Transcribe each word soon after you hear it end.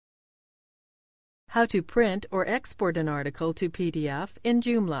How to print or export an article to PDF in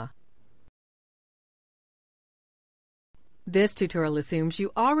Joomla. This tutorial assumes you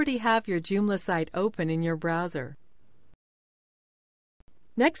already have your Joomla site open in your browser.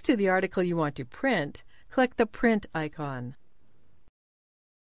 Next to the article you want to print, click the Print icon.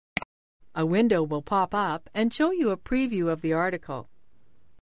 A window will pop up and show you a preview of the article.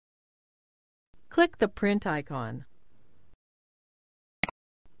 Click the Print icon.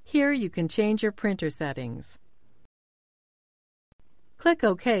 Here you can change your printer settings. Click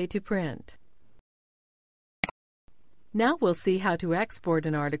OK to print. Now we'll see how to export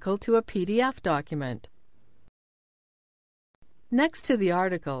an article to a PDF document. Next to the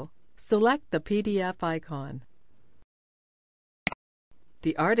article, select the PDF icon.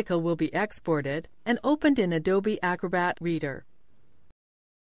 The article will be exported and opened in Adobe Acrobat Reader.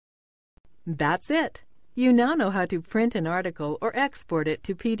 That's it! You now know how to print an article or export it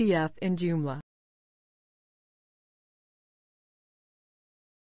to PDF in Joomla.